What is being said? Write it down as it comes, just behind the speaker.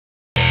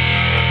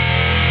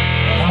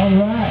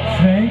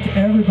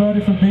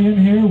everybody for being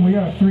here. We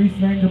are Three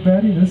Finger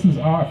Betty. This is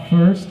our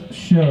first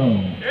show.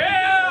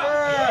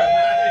 Yeah!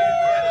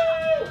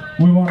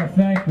 We want to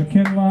thank the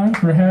Kinline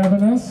for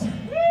having us.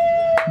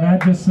 And I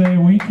just say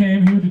we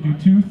came here to do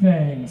two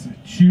things: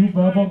 chew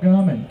bubble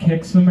gum and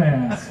kick some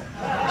ass.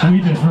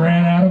 We just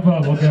ran out of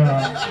bubble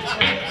gum.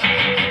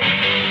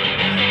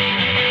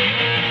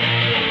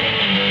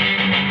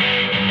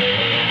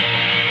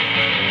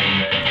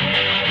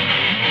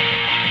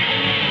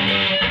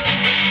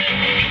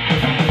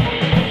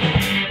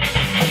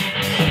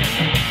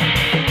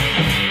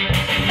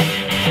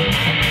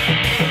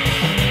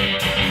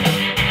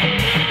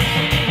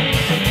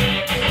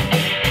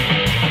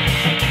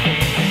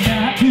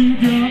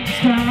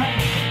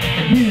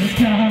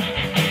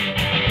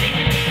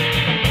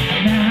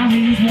 Now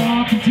he's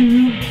walking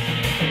to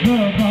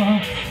the bar,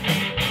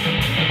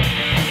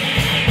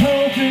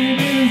 hoping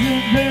it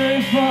isn't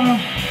very far.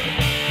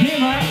 He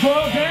might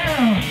fall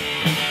down.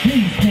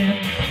 He's can't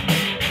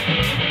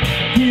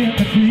get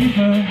the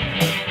creeper.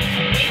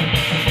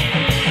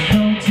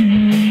 Don't you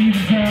even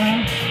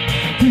try.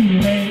 Too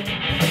late.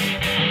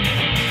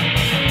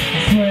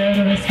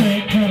 Sweater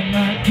straight from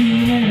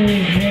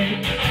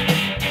 1988.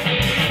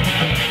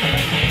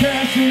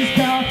 Crash his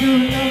car through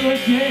another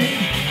gate.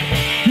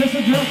 Just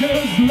a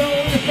drunker's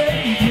lonely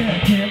face. Yeah,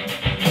 get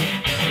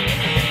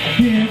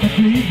the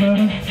creeper.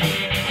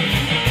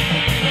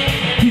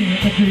 Get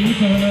the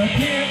creeper.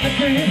 Get the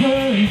creeper.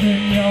 He's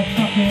in your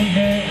fucking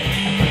head.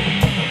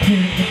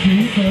 Get the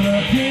creeper.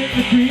 Get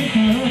the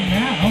creeper.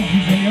 Now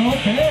he's in your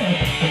bed.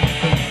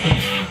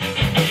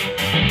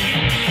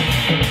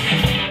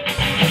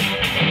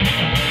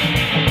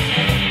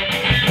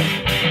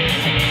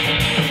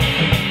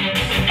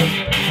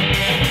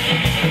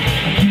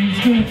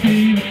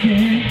 Be the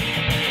king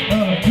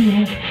of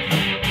cool.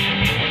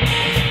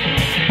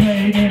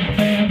 Played in a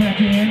band back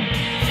in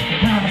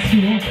high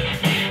school.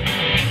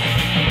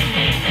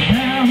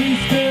 Now he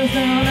stares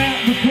down at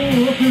the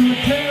pool through a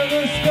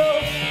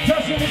telescope,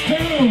 touching his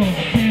tool.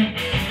 Can't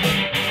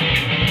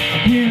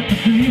get the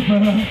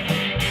creeper.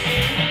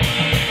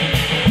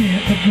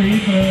 Get the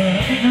creeper.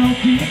 Ain't no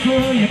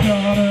keeper. Your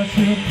daughter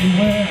should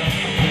beware.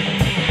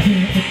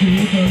 Get the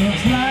creeper.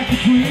 Looks like a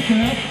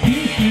tweaker.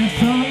 He's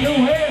just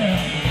underwear.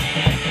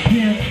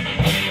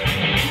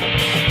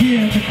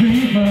 Get the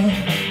creeper.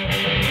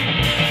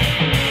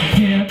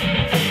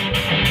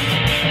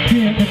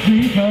 Get the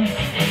creeper.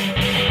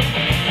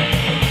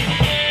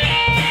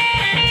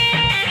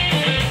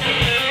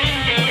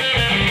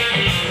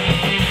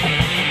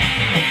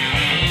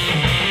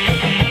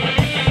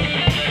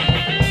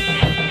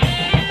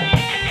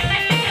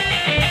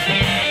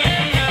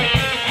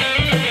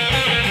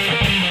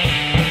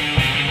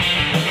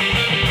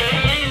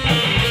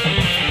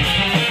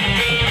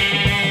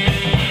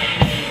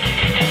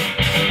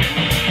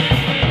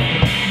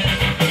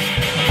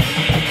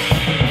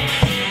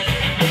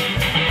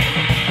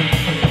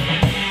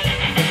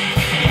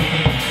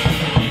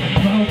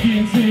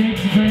 Smoking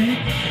cigs, drink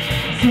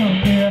some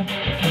beer.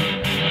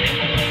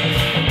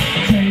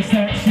 Chase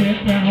that shit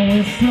down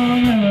with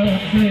some other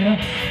clear.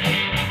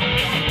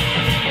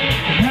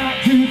 Not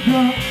too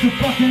drunk to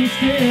fucking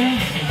steer.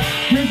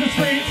 Cruise the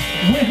streets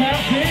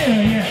without fear.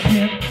 Yeah,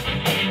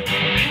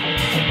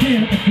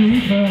 get the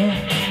creeper.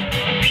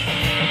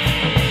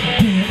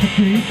 Get the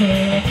creeper.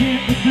 Get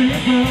the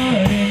creeper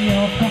in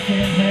your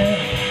fucking head.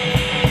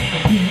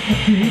 Get the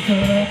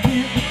creeper.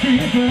 Get the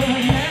creeper.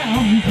 Now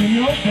he's in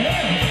your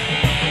bed.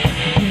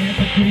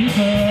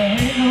 Creeper,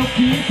 ain't no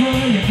keeper,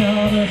 your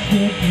daughter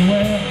should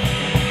beware.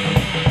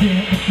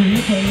 Get the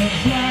creeper,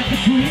 looks like a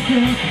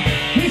tweaker,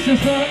 he's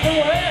just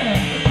underwear.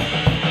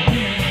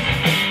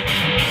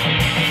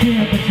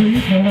 Get the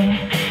creeper.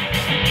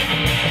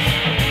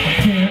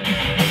 Get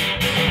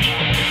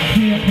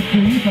the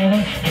creeper.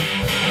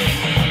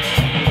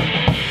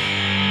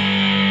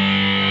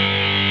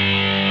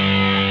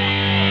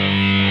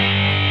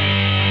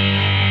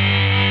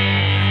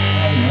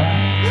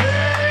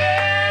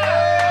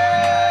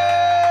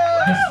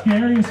 The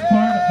scariest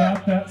part about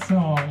that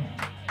song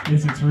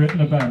is it's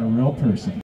written about a real person.